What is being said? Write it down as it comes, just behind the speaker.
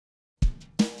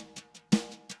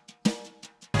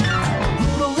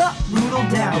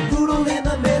down, Rootle in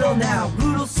the middle now.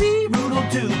 Rootle C, Rootle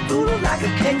 2, Rootle like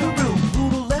a kangaroo.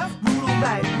 Rootle left, Rootle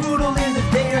right, Rootle in the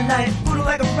day or night. Rootle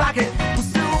like a rocket, we'll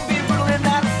soon be Rootling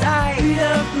out of sight.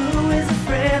 Rita Roo is a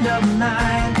friend of mine.